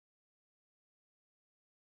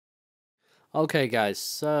Okay guys,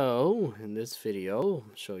 so in this video I'll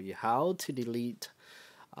show you how to delete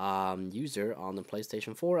user on the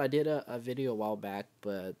PlayStation 4. I did a video a while back,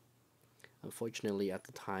 but unfortunately at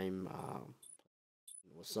the time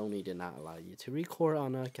Sony did not allow you to record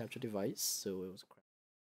on a capture device, so it was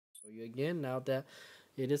show you again now that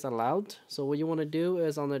it is allowed. So what you want to do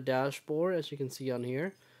is on the dashboard, as you can see on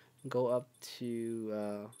here, go up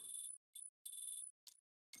to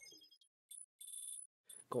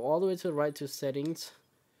go all the way to the right to settings.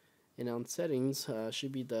 And on settings,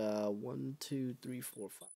 should be the 1, 2, 3, 4,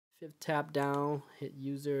 5. Fifth tab down, hit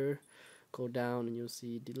user, go down, and you'll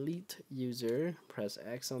see delete user. Press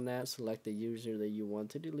X on that, select the user that you want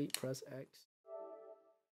to delete, press X.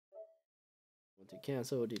 Want to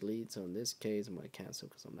cancel or delete, so in this case, I'm going to cancel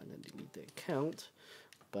because I'm not going to delete the account.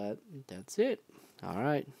 But that's it. All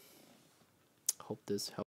right. Hope this helps.